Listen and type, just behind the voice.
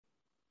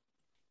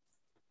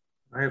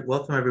All right,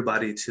 welcome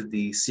everybody to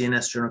the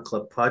CNS Journal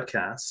Club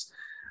podcast.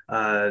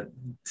 Uh,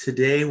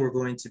 Today we're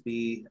going to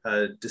be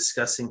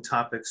discussing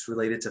topics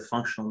related to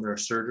functional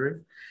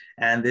neurosurgery,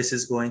 and this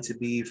is going to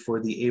be for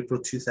the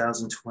April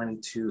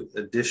 2022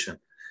 edition.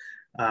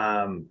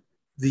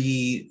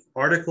 The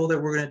article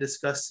that we're going to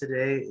discuss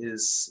today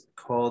is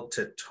called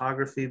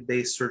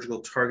Topography-Based Surgical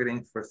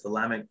Targeting for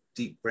Thalamic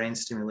Deep Brain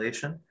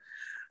Stimulation.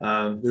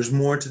 There's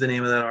more to the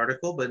name of that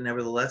article, but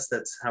nevertheless,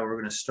 that's how we're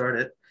going to start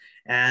it.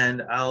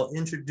 And I'll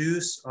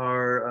introduce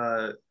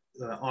our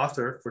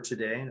author for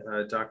today,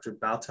 Dr.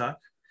 Baltuck.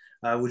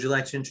 Would you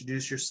like to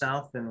introduce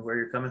yourself and where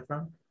you're coming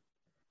from?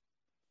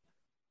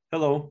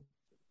 Hello.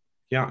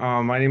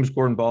 Yeah, my name is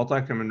Gordon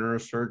Baltuck. I'm a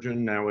neurosurgeon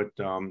now at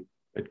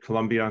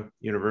Columbia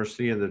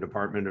University in the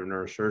Department of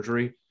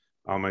Neurosurgery.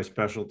 My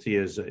specialty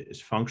is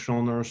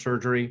functional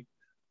neurosurgery,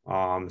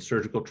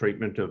 surgical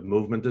treatment of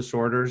movement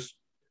disorders,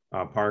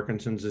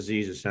 Parkinson's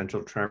disease,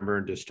 essential tremor,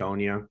 and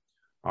dystonia,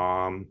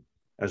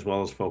 as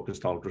well as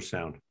focused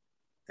ultrasound.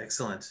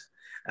 Excellent.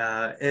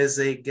 As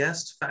a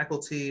guest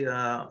faculty,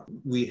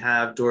 we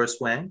have Doris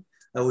Wang.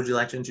 Would you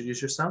like to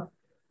introduce yourself?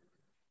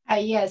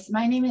 Yes,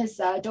 my name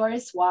is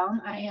Doris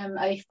Wang. I am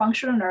a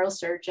functional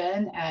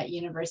neurosurgeon at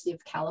University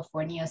of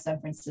California, San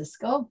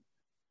Francisco.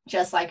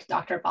 Just like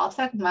Dr.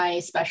 Baltuck, my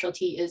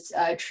specialty is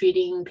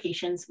treating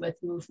patients with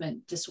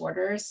movement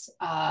disorders,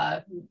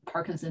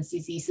 Parkinson's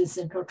disease,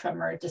 essential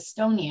tremor,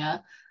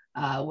 dystonia,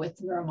 with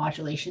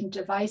neuromodulation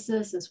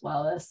devices, as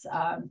well as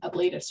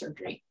ablative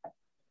surgery.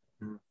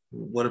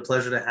 What a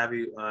pleasure to have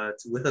you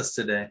with us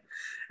today.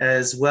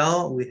 As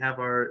well, we have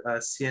our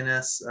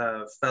CNS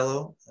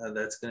fellow,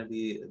 that's going to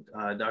be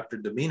Dr.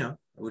 Domino.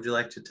 Would you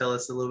like to tell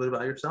us a little bit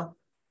about yourself?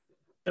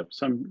 Yep,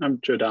 so I'm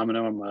Joe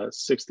Domino. I'm a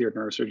sixth-year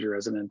neurosurgery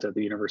resident at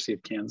the University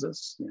of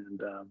Kansas,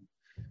 and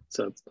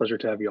so it's a pleasure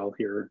to have you all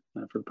here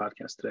for the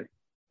podcast today.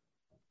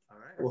 All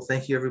right, well,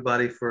 thank you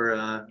everybody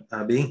for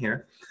being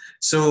here.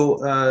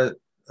 So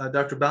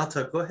Dr.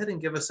 Baltuck, go ahead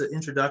and give us an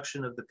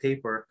introduction of the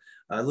paper,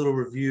 a little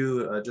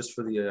review just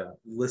for the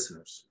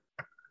listeners.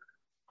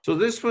 So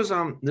this was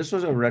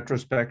a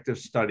retrospective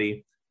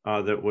study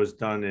that was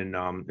done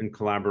in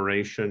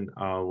collaboration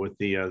with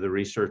the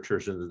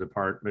researchers in the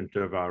Department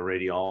of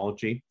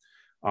Radiology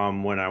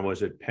when I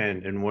was at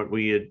Penn. And what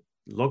we had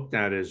looked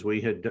at is we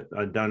had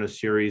done a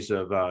series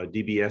of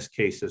DBS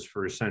cases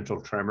for essential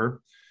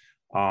tremor,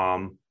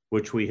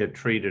 which we had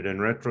treated.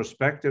 And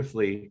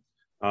retrospectively,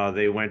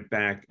 they went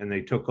back and they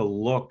took a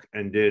look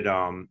and did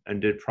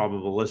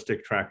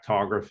probabilistic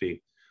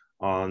tractography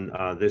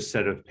on this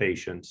set of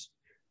patients.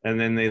 And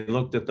then they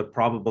looked at the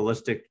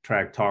probabilistic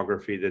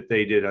tractography that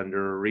they did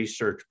under a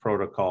research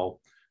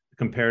protocol,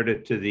 compared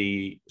it to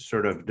the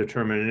sort of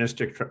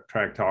deterministic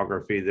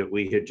tractography that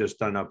we had just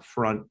done up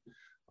front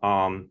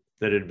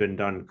that had been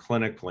done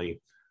clinically,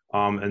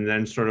 and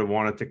then sort of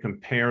wanted to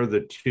compare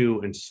the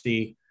two and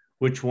see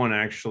which one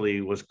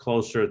actually was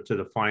closer to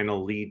the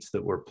final leads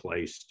that were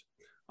placed,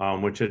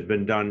 which had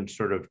been done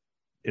sort of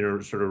in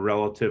a sort of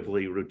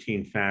relatively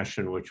routine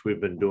fashion, which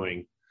we've been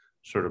doing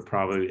sort of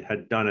probably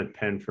had done at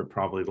Penn for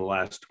probably the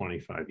last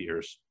 25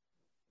 years.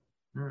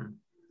 And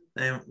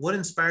what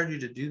inspired you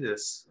to do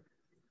this?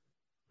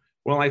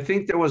 Well, I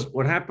think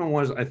what happened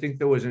was, I think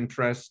there was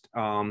interest.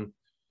 We've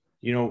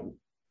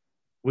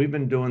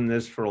been doing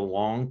this for a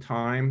long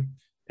time.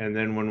 And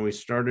then when we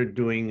started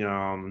doing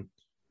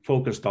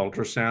focused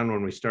ultrasound,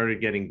 when we started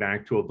getting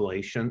back to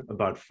ablation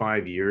about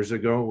 5 years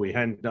ago,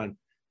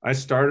 I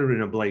started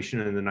in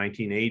ablation in the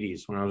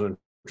 1980s when I was in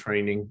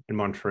training in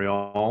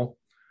Montreal.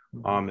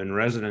 In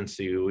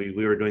residency,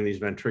 we were doing these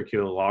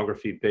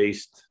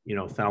ventriculography-based,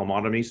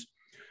 thalamotomies.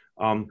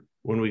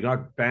 When we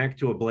got back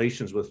to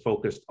ablations with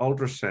focused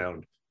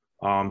ultrasound,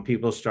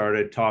 people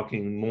started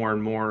talking more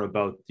and more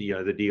about the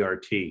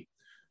DRT.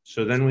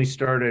 So then we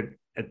started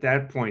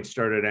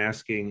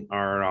asking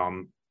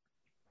our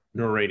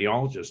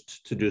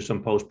neuroradiologists to do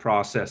some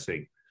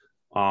post-processing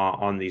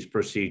on these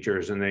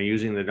procedures, and they're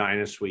using the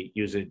DynaSuite,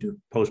 using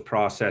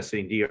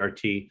post-processing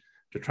DRT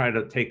to try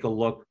to take a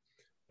look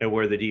at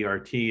where the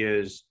DRT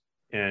is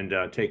and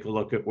take a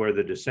look at where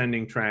the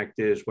descending tract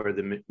is, where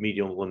the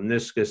medial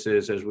lemniscus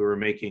is as we were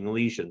making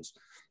lesions.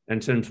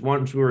 And since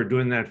once we were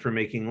doing that for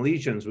making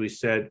lesions, we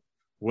said,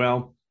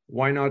 well,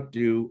 why not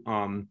do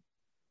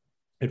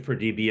it for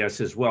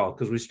DBS as well?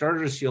 Because we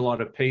started to see a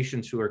lot of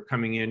patients who are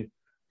coming in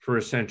for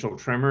essential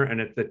tremor. And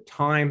at the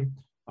time,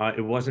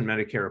 it wasn't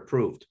Medicare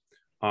approved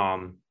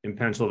in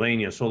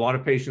Pennsylvania. So a lot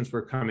of patients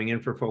were coming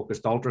in for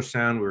focused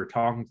ultrasound. We were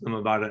talking to them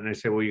about it. And I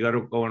said, well, you got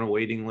to go on a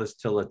waiting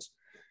list till it's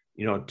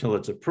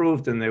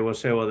approved. And they will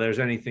say, well, there's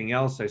anything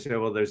else? I said,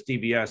 well, there's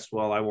DBS.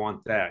 Well, I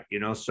want that,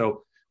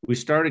 So we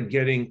started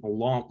getting a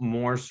lot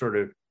more sort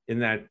of in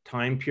that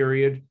time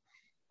period,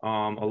 a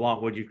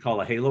lot what you'd call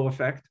a halo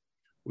effect.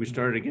 We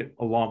started to get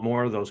a lot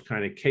more of those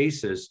kind of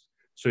cases.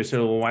 So I said,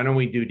 well, why don't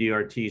we do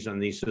DRTs on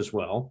these as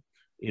well?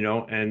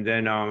 And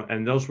then,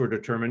 and those were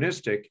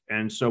deterministic.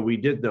 And so we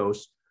did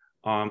those.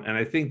 And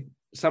I think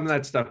some of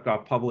that stuff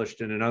got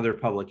published in another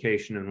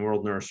publication in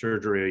World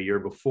Neurosurgery a year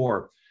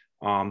before.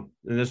 And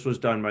this was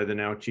done by the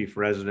now chief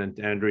resident.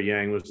 Andrew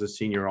Yang was the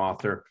senior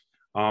author.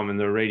 And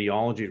the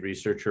radiology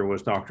researcher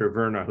was Dr.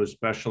 Verna, who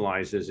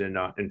specializes in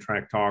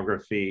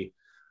tractography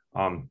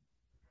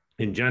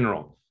in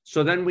general.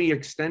 So then we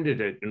extended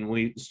it and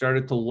we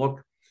started to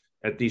look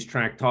at these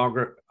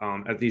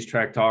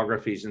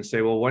tractographies and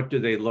say, well, what do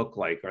they look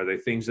like? Are they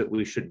things that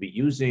we should be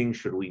using?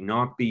 Should we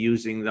not be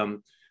using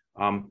them?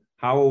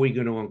 How are we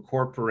going to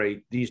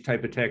incorporate these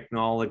type of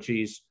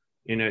technologies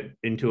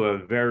into a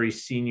very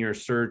senior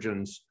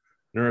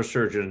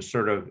neurosurgeon's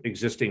sort of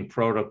existing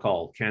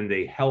protocol? Can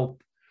they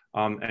help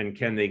and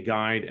can they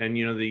guide? And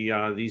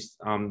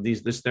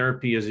this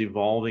therapy is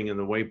evolving, and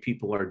the way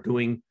people are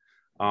doing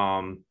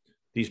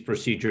these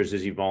procedures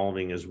is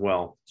evolving as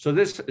well. So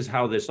this is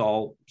how this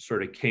all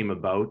sort of came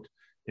about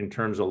in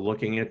terms of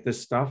looking at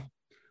this stuff,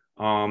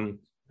 and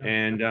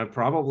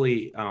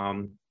probably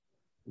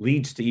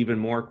leads to even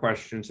more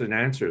questions than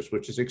answers,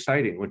 which is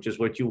exciting, which is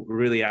what you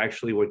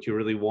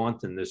really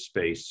want in this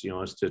space,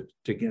 is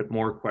to get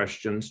more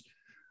questions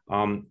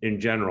in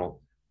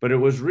general. But it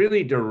was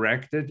really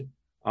directed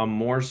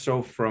more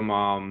so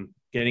from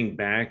getting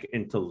back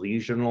into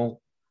lesional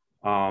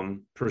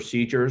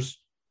procedures,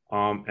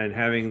 and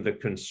having the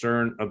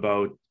concern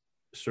about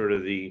sort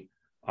of the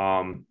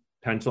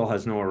pencil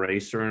has no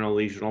eraser in a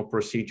lesional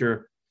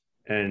procedure,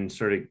 and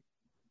sort of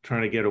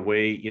trying to get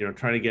away,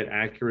 trying to get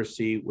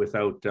accuracy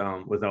without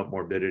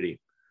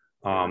morbidity.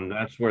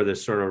 That's where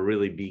this sort of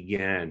really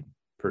began,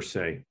 per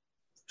se.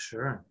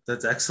 Sure,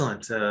 that's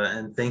excellent,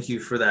 and thank you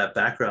for that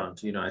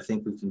background. I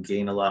think we can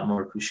gain a lot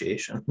more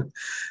appreciation.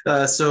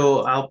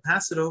 So I'll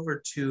pass it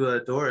over to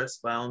Doris,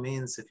 by all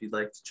means, if you'd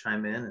like to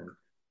chime in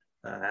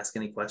and ask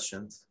any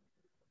questions.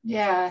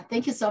 Yeah,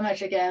 thank you so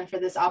much again for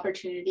this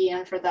opportunity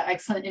and for the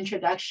excellent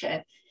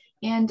introduction.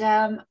 And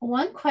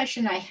one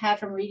question I had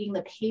from reading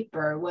the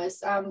paper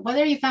was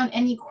whether you found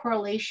any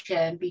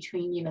correlation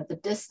between, the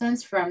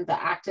distance from the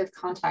active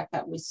contact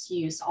that was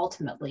used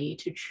ultimately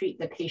to treat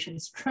the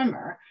patient's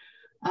tremor,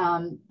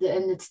 and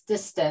its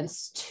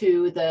distance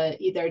to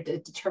either the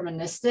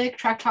deterministic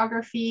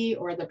tractography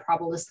or the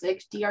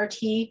probabilistic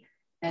DRT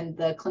and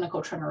the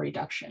clinical tremor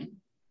reduction.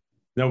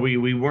 No,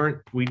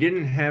 we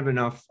didn't have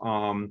enough.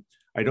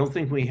 I don't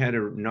think we had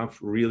enough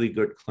really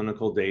good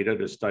clinical data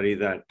to study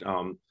that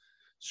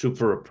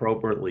super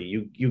appropriately.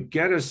 You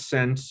get a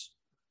sense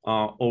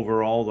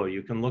overall, though.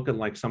 You can look at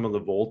like some of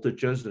the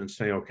voltages and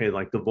say, okay,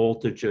 like the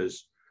voltages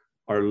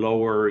are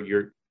lower.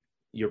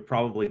 You're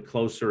probably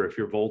closer if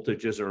your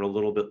voltages are a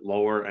little bit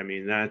lower. I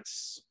mean,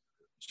 that's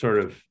sort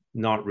of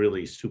not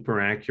really super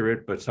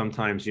accurate, but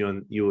sometimes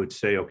you would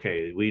say,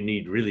 okay, we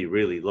need really,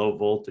 really low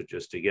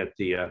voltages to get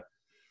the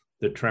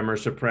tremor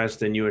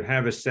suppressed, and you would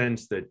have a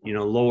sense that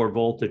lower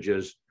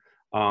voltages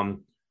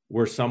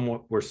were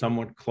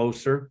somewhat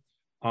closer.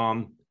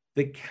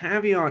 The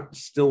caveat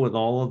still with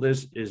all of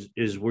this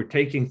is we're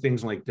taking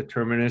things like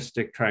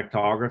deterministic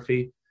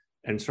tractography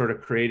and sort of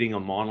creating a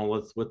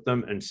monolith with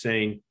them and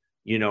saying,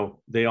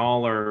 they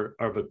all are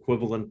of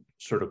equivalent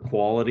sort of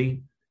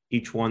quality,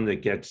 each one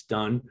that gets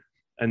done,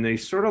 and they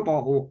sort of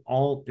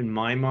all in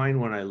my mind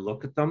when I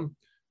look at them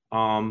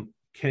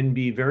can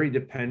be very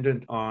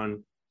dependent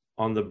on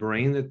the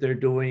brain that they're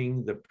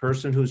doing, the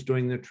person who's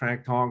doing the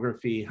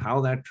tractography,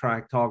 how that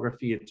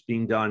tractography it's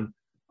being done,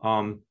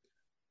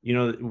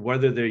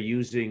 whether they're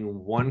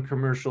using one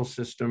commercial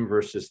system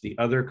versus the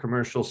other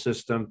commercial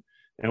system.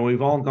 And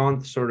we've all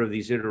gone sort of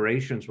these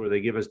iterations where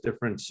they give us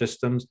different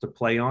systems to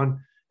play on,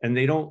 and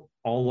they don't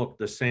all look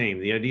the same.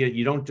 The idea,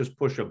 you don't just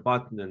push a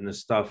button and the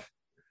stuff,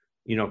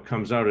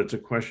 comes out. It's a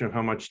question of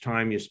how much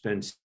time you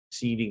spend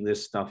seeding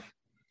this stuff,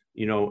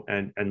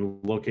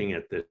 and looking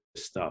at this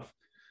stuff.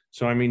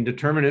 So, I mean,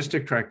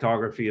 deterministic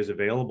tractography is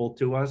available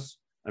to us.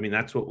 I mean,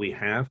 that's what we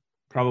have.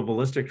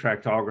 Probabilistic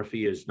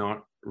tractography is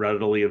not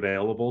readily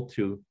available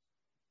to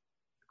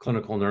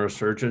clinical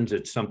neurosurgeons.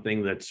 It's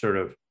something that's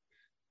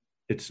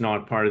it's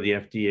not part of the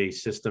FDA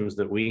systems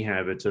that we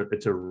have. It's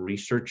a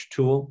research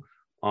tool.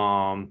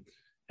 And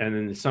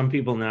then some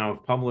people now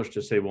have published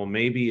to say, well,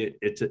 maybe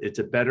it's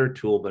a better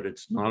tool, but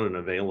it's not an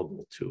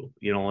available tool.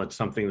 It's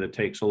something that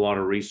takes a lot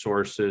of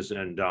resources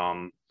and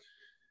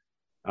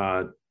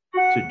to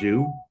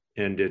do.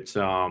 And it's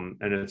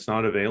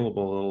not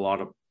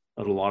available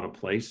at a lot of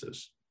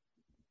places.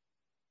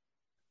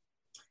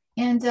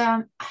 And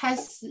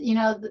has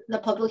the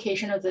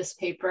publication of this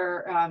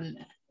paper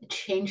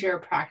changed your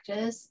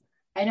practice?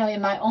 I know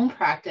in my own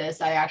practice,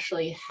 I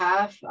actually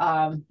have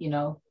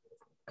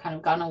kind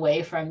of gone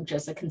away from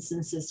just a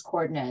consensus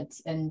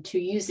coordinates and to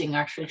using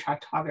actually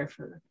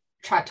tractography,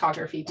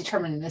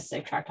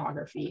 deterministic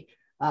tractography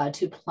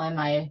to plan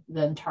my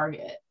then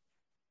target.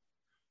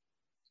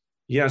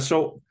 Yeah,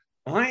 so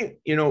in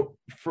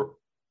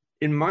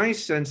my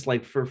sense,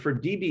 like for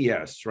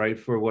DBS, right,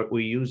 for what we're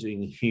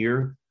using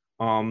here,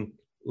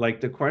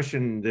 like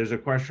there's a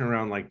question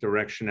around like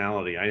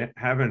directionality. I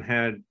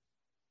haven't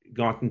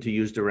gotten to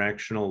use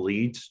directional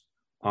leads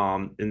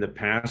in the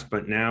past,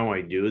 but now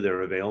I do.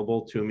 They're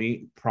available to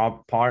me.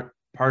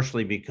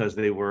 partially because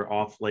they were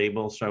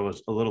off-label. So I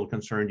was a little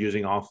concerned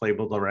using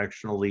off-label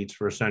directional leads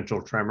for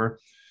essential tremor.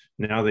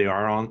 Now they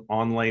are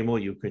on label,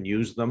 you can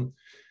use them.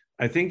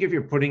 I think if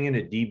you're putting in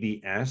a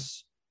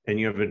DBS and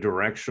you have a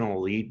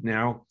directional lead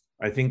now,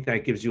 I think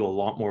that gives you a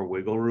lot more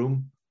wiggle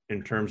room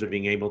in terms of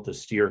being able to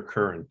steer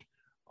current.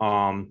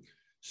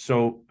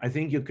 So I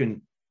think you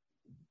can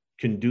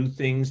do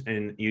things,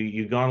 and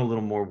you got a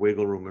little more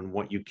wiggle room in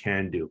what you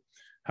can do.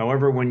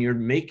 However, when you're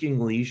making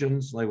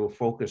lesions like with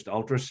focused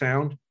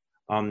ultrasound,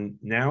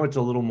 now it's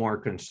a little more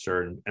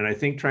concerned. And I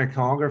think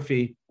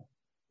tractography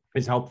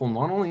is helpful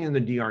not only in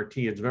the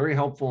DRT, it's very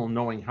helpful in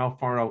knowing how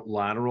far out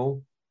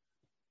lateral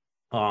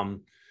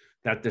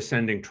that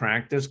descending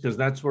tract is, because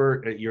that's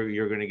where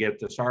you're going to get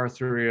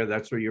dysarthria.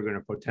 That's where you're going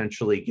to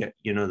potentially get,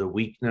 the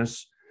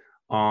weakness.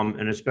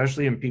 And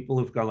especially in people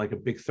who've got like a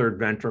big third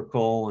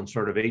ventricle and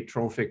sort of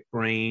atrophic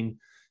brain,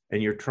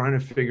 and you're trying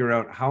to figure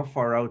out how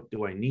far out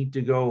do I need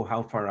to go?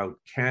 How far out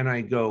can I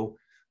go?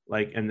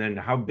 Like, and then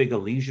how big a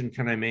lesion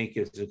can I make?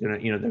 Is it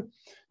going to,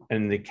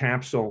 and the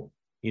capsule,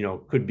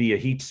 could be a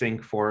heat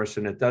sink for us.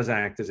 And it does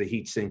act as a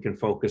heat sink in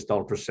focused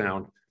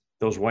ultrasound.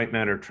 Those white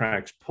matter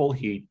tracts pull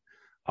heat.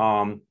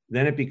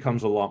 Then it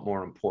becomes a lot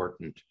more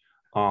important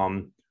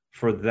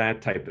for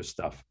that type of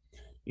stuff.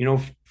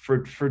 For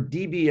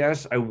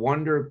DBS, I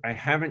wonder, I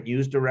haven't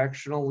used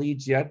directional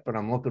leads yet, but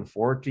I'm looking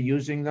forward to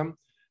using them.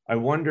 I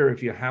wonder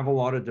if you have a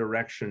lot of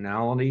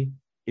directionality,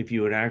 if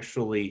you would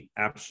actually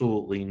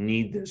absolutely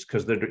need this,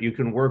 because you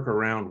can work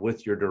around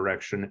with your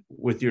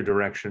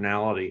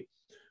directionality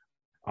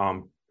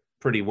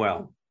pretty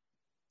well.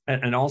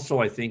 And also,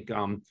 I think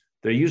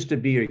there used to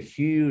be a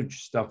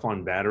huge stuff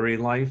on battery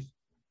life.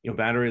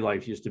 Battery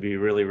life used to be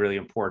really, really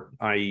important,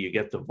 i.e. you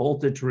get the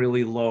voltage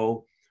really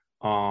low,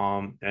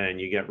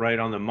 and you get right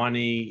on the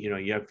money.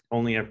 You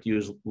only have to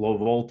use low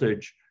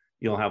voltage.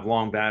 You'll have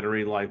long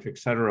battery life, et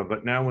cetera.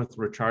 But now with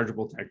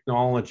rechargeable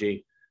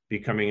technology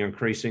becoming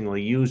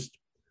increasingly used,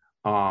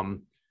 you're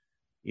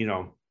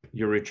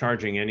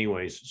recharging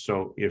anyways.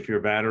 So if your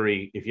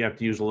battery, if you have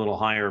to use a little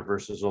higher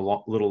versus a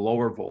little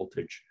lower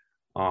voltage,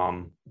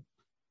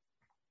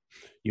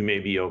 you may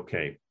be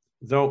okay.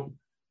 Though,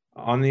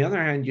 on the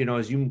other hand,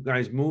 as you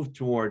guys move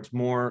towards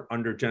more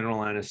under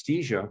general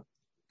anesthesia,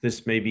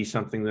 this may be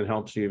something that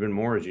helps you even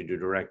more as you do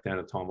direct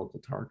anatomical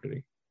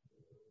targeting.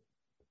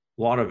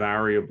 A lot of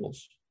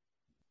variables.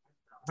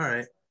 All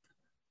right.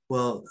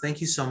 Well, thank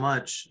you so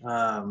much,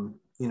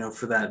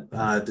 for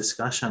that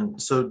discussion.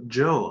 So,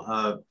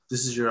 Joe,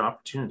 this is your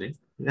opportunity.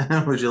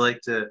 Would you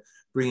like to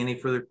bring any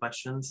further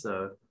questions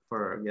for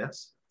our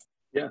guests?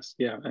 Yes.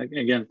 Yeah.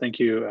 Again, thank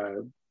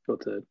you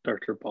both to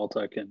Dr.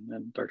 Baltuck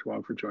and Dr.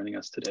 Wong for joining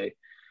us today.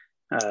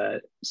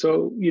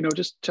 So,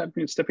 just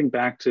stepping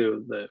back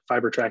to the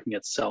fiber tracking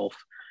itself,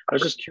 I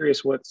was just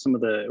curious what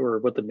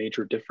the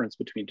major difference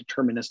between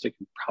deterministic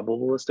and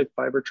probabilistic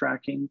fiber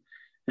tracking,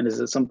 and is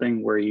it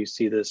something where you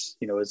see this,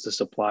 is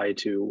this applied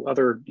to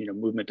other,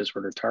 movement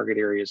disorder target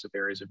areas of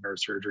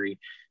neurosurgery?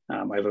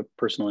 I have a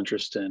personal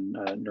interest in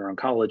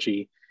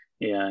neuro-oncology,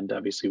 and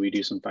obviously we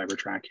do some fiber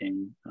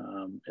tracking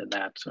in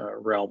that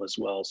realm as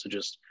well. So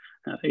just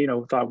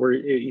thought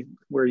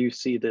where you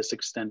see this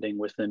extending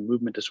within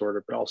movement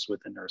disorder, but also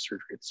within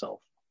neurosurgery itself.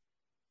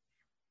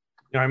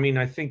 Yeah,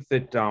 I think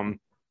that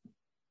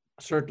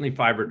certainly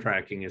fiber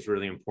tracking is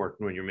really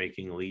important when you're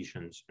making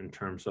lesions in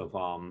terms of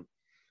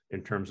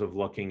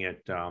looking at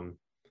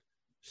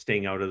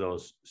staying out of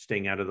those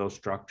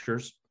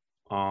structures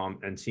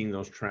and seeing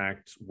those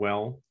tracts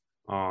well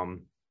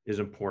is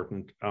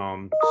important.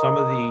 Some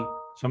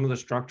of the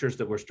structures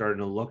that we're starting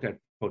to look at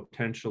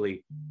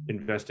potentially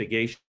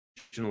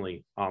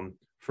investigationally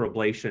for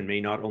ablation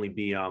may not only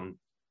be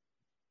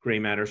gray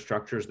matter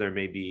structures. They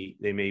may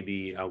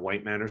be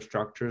white matter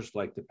structures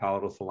like the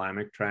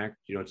palato-thalamic tract.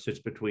 It sits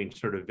between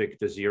sort of Vic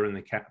Desir and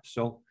the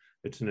capsule.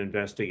 It's an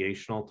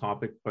investigational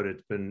topic, but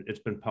it's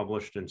been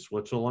published in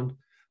Switzerland.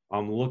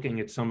 Looking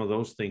at some of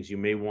those things, you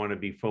may want to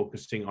be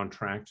focusing on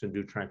tracts and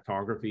do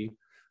tractography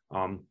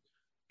to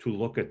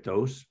look at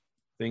those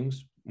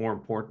things. More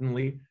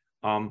importantly,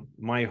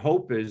 my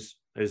hope is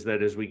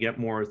that as we get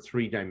more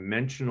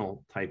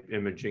three-dimensional type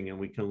imaging and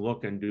we can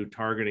look and do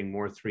targeting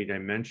more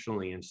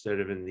three-dimensionally instead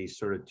of in these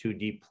sort of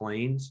 2D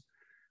planes,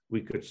 we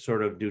could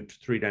sort of do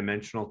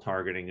three-dimensional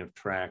targeting of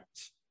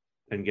tracts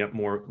and get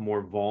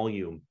more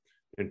volume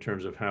in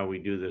terms of how we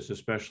do this,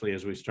 especially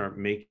as we start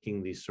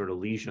making these sort of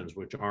lesions,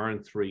 which are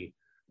in three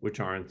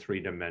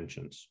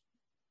dimensions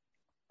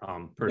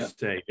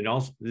se. And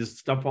also, this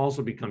stuff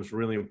also becomes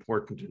really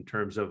important in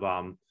terms of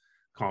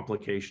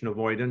complication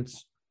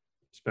avoidance,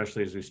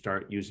 especially as we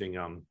start using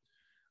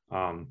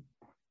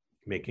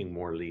making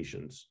more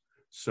lesions.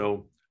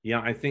 So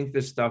yeah, I think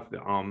this stuff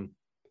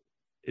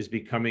is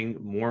becoming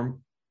more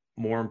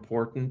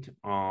important.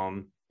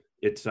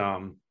 It's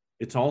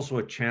also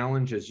a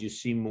challenge as you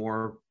see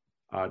more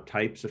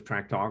types of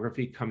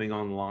tractography coming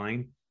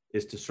online,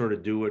 is to sort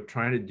of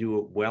try to do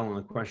it well. And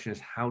the question is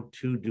how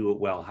to do it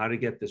well, how to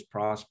get this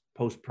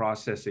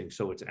post-processing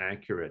so it's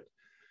accurate.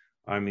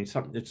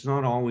 It's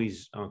not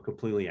always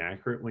completely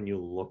accurate when you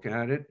look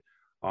at it.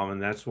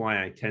 And that's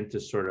why I tend to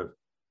sort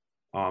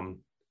of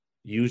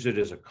use it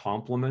as a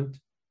complement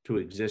to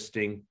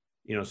existing,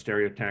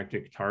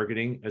 stereotactic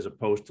targeting, as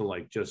opposed to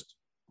like just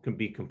can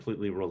be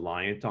completely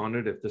reliant on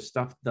it. If the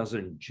stuff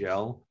doesn't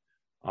gel,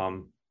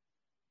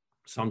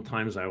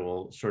 sometimes I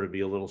will sort of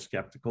be a little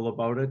skeptical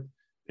about it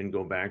and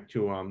go back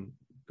to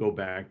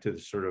the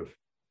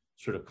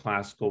sort of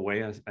classical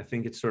way. I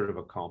think it's sort of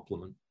a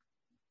complement.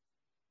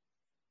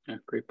 Yeah,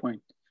 great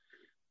point.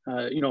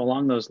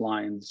 Along those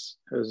lines,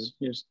 I was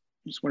just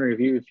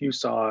wondering if you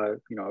saw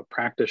a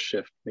practice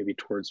shift maybe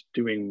towards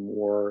doing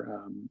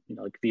more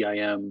like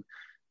VIM,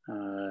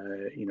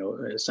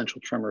 essential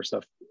tremor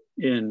stuff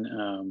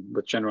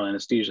with general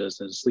anesthesia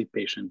as a sleep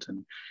patient,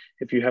 and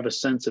if you have a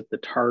sense if the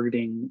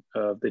targeting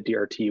of the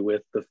DRT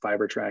with the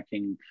fiber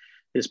tracking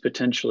is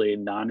potentially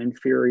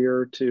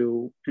non-inferior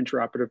to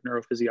intraoperative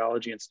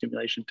neurophysiology and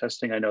stimulation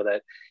testing. I know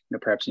that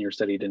perhaps in your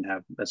study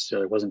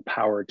wasn't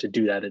powered to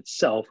do that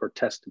itself or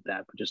tested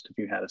that, but just if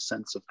you had a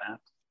sense of that.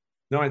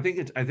 No, I think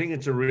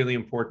it's a really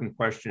important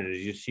question. As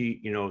you see,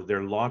 there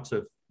are lots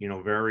of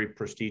very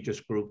prestigious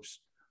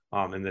groups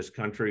in this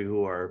country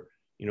who are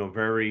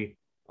very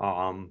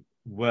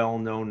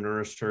well-known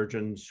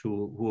neurosurgeons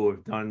who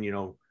have done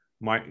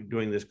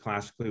doing this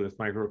classically with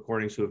micro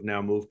recordings, who have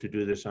now moved to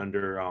do this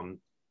under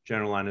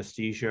general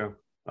anesthesia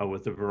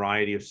with a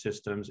variety of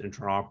systems,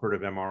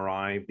 intraoperative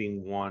MRI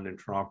being one,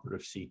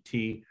 intraoperative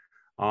CT,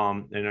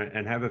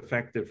 and have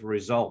effective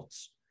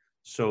results.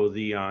 So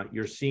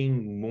you're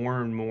seeing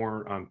more and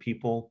more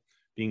people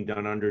being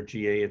done under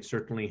GA. It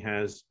certainly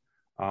has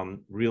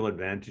real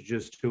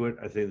advantages to it.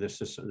 I think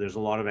there's a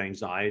lot of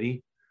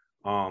anxiety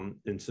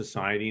in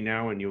society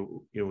now, and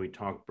we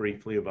talked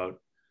briefly about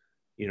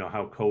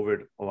how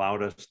COVID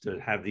allowed us to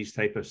have these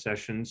type of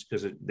sessions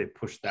because they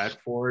pushed that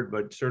forward.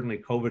 But certainly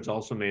COVID's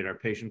also made our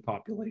patient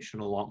population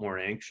a lot more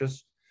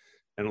anxious,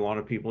 and a lot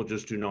of people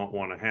just do not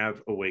want to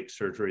have awake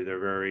surgery. They're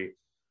very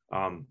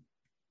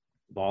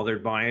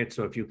bothered by it.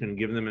 So if you can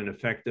give them an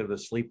effective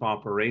sleep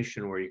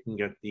operation where you can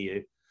get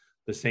the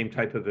same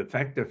type of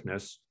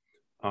effectiveness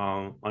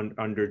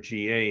under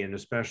GA, and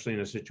especially in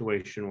a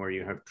situation where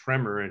you have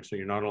tremor and so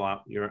you're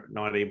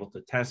not able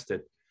to test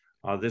it,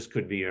 this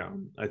could be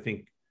I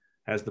think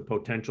has the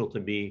potential to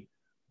be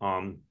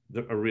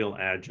a real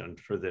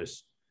adjunct for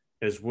this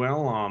as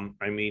well.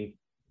 I mean,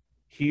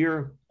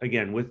 here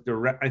again with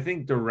I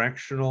think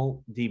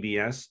directional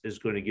DBS is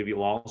going to give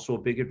you also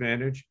a big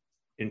advantage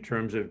in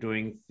terms of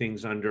doing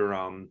things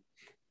under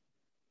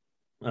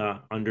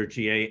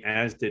GA,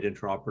 as did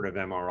intraoperative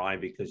MRI,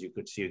 because you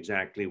could see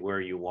exactly where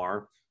you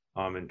are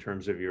in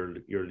terms of your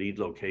lead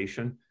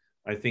location.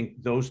 I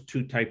think those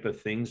two type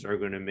of things are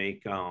going to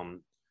make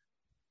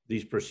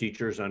these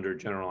procedures under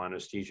general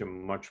anesthesia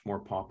much more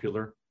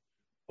popular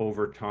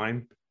over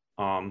time.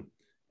 And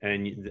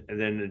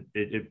then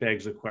it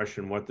begs the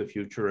question what the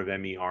future of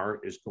MER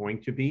is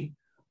going to be.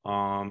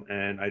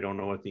 And I don't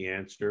know what the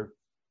answer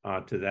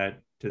to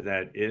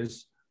that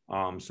is.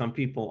 Some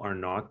people are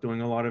not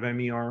doing a lot of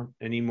MER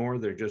anymore.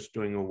 They're just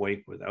doing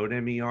awake without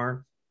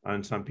MER.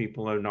 And some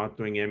people are not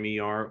doing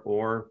MER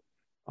or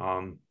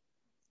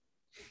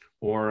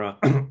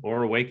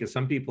awake, and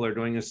some people are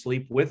doing a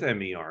sleep with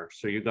MER.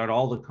 So you got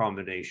all the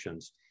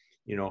combinations,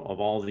 of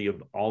all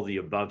the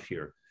above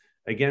here.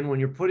 Again, when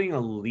you're putting a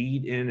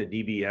lead in, a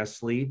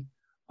DBS lead,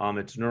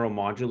 it's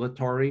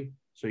neuromodulatory.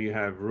 So you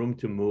have room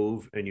to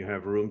move and you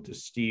have room to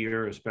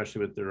steer,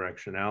 especially with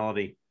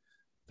directionality.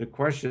 The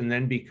question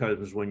then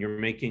becomes when you're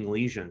making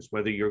lesions,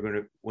 whether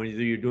you're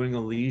doing a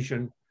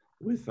lesion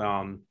with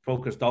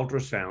focused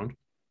ultrasound,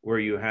 where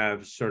you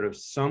have sort of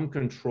some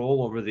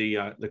control over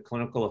the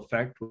clinical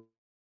effect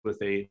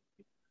with a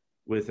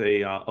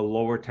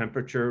lower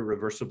temperature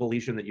reversible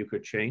lesion that you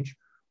could change,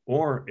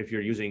 or if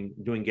you're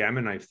doing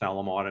gamma knife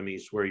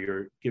thalamotomies where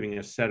you're giving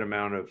a set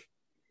amount of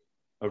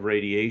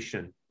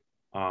radiation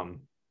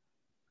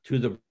to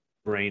the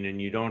brain and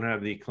you don't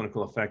have the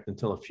clinical effect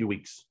until a few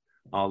weeks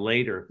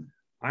later.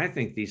 I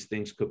think these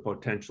things could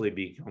potentially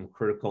become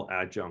critical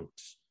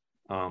adjuncts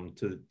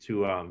to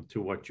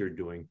what you're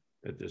doing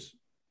at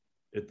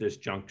this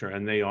juncture,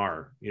 and they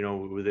are.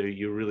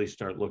 You really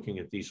start looking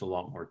at these a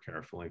lot more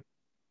carefully.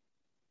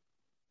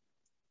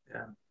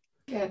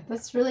 Yeah,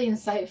 that's really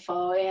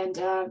insightful. And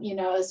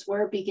as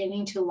we're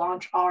beginning to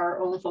launch our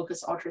only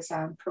focus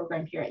ultrasound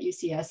program here at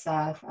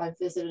UCSF, I've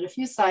visited a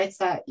few sites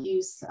that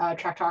use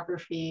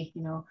tractography,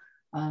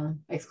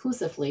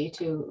 exclusively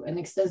and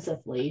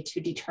extensively to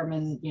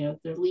determine,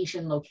 the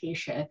lesion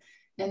location.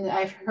 And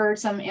I've heard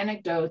some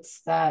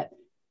anecdotes that,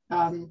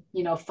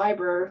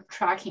 fiber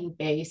tracking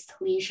based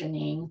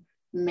lesioning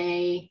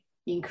may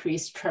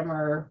increase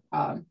tremor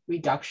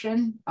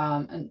reduction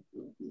and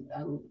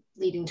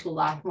leading to a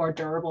lot more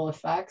durable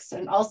effects,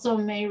 and also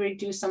may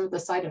reduce some of the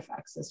side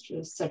effects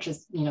such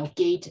as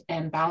gait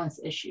and balance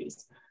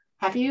issues.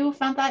 Have you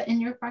found that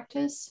in your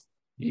practice?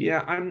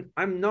 Yeah,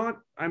 I'm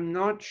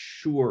not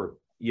sure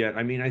yet.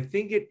 I mean, I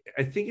think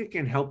it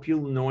can help you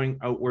knowing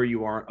out where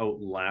you are out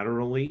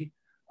laterally.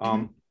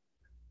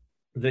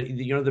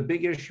 the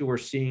big issue we're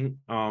seeing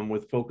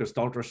with focused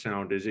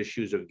ultrasound is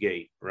issues of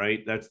gait,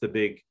 right? That's the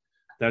big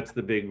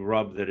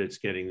rub that it's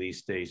getting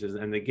these days.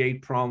 And the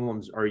gait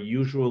problems are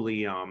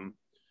usually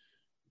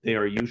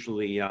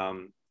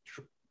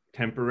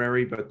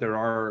temporary, but there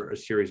are a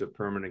series of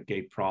permanent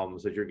gait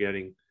problems that you're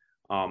getting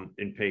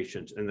in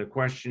patients. And the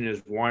question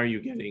is, why are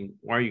you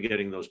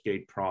getting those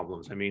gait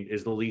problems? I mean,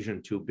 is the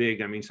lesion too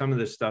big? I mean, some of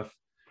this stuff,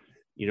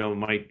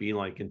 might be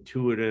like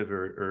intuitive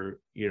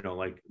or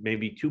like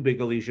maybe too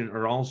big a lesion,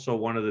 or also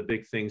one of the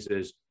big things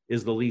is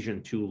the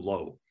lesion too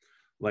low?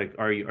 Like,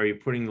 are you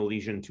putting the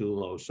lesion too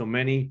low? So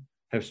many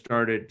have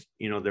started,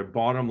 their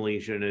bottom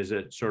lesion is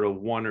at sort of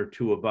 1 or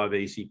 2 above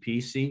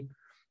ACPC.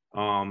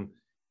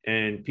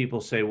 And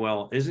people say,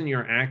 well, isn't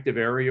your active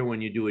area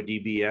when you do a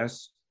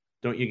DBS,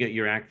 don't you get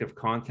your active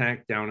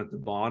contact down at the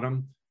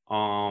bottom?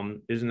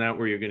 Isn't that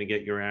where you're going to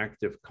get your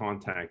active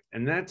contact?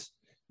 And that's,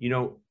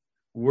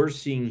 we're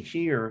seeing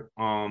here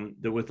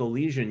that with a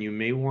lesion, you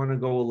may want to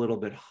go a little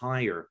bit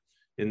higher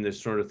in this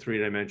sort of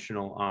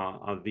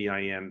 3-dimensional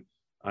VIM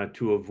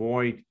to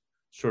avoid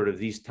sort of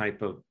these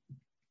type of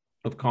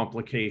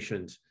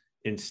complications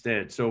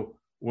instead. So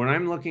when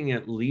I'm looking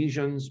at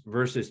lesions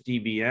versus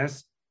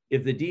DBS,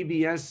 if the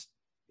DBS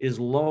is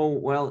low,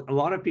 well, a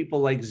lot of people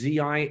like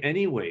ZI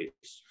anyways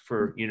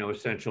for,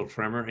 essential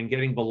tremor, and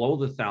getting below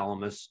the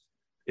thalamus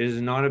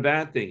is not a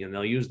bad thing. And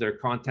they'll use their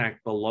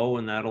contact below,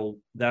 and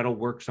that'll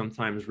work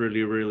sometimes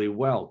really, really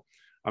well.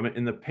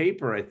 In the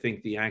paper, I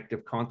think the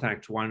active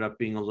contacts wind up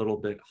being a little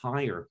bit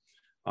higher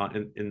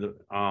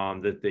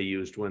that they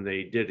used when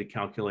they did a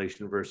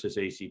calculation versus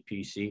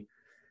ACPC.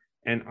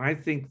 And I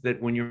think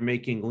that when you're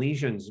making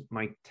lesions,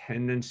 my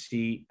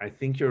tendency, I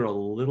think you're a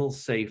little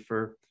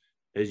safer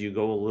as you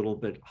go a little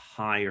bit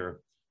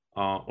higher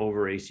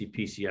over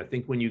ACPC. I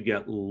think when you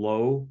get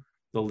low,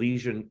 the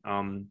lesion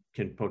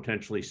can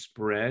potentially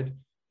spread.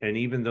 And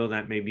even though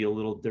that may be a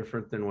little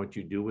different than what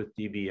you do with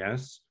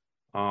DBS,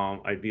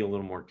 I'd be a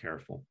little more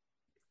careful.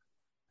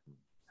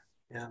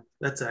 Yeah,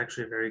 that's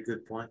actually a very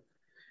good point.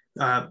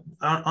 On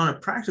a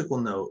practical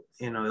note,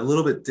 a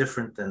little bit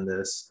different than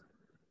this,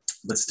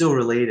 but still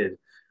related.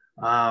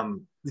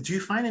 Did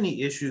you find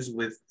any issues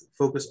with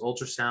focused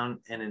ultrasound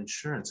and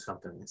insurance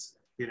companies?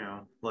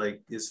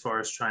 Like as far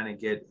as trying to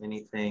get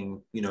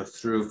anything,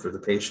 through for the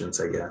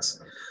patients, I guess.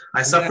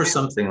 I suffer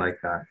something like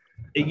that.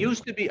 It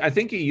used to be, I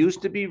think it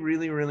used to be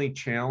really, really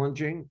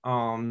challenging,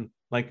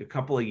 like a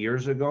couple of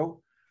years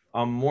ago.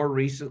 More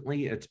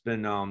recently, it's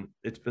been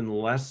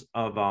less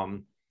of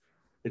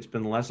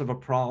a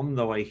problem,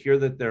 though I hear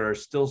that there are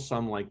still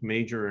some like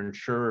major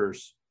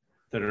insurers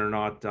that are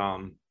not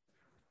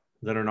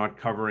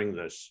covering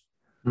this.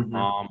 Mm-hmm.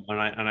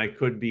 And I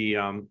could be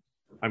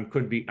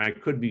I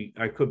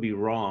could be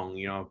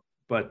wrong,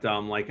 but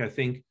like I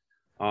think,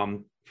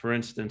 for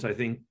instance, I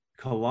think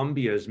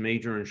Columbia's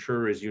major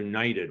insurer is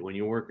United. When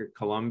you work at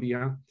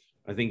Columbia,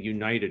 I think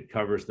United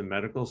covers the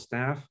medical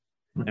staff.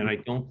 Mm-hmm. And I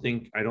don't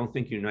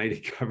think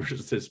United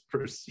covers this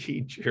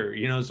procedure,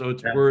 so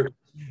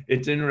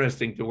it's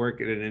interesting to work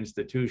at an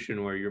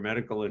institution where your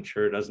medical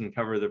insurer doesn't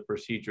cover the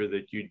procedure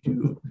that you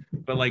do,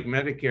 but like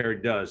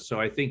Medicare does. So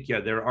I think,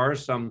 yeah, there are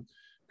some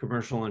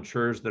commercial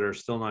insurers that are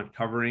still not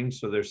covering.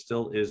 So there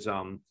still is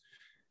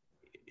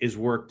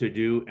work to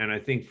do. And I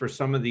think for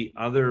some of the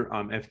other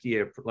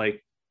FDA,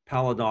 like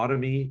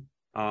pallidotomy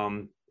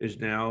is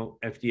now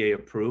FDA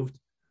approved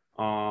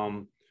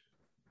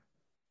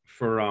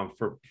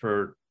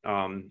for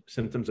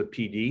symptoms of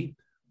PD,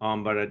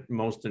 but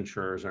most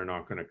insurers are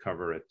not going to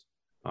cover it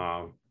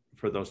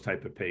for those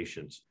type of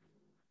patients.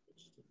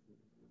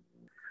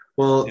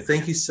 Well,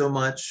 thank you so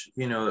much,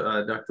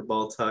 Dr.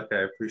 Baltuck.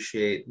 I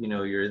appreciate,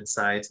 your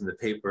insights in the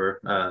paper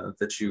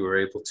that you were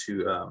able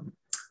to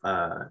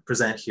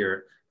present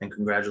here, and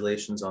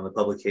congratulations on the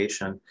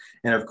publication.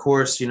 And of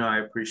course, I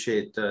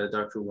appreciate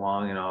Dr.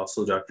 Wong and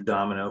also Dr.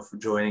 Domino for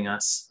joining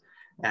us.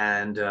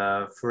 And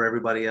for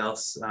everybody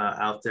else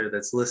out there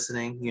that's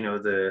listening,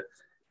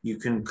 you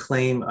can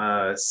claim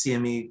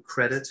CME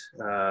credit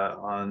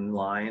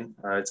online.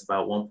 It's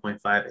about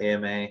 1.5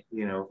 AMA,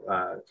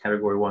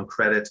 Category 1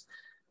 credit.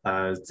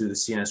 Through the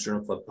CNS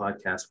Journal Club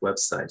podcast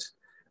website.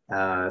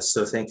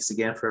 So thanks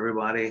again for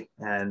everybody,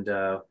 and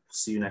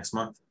see you next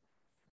month.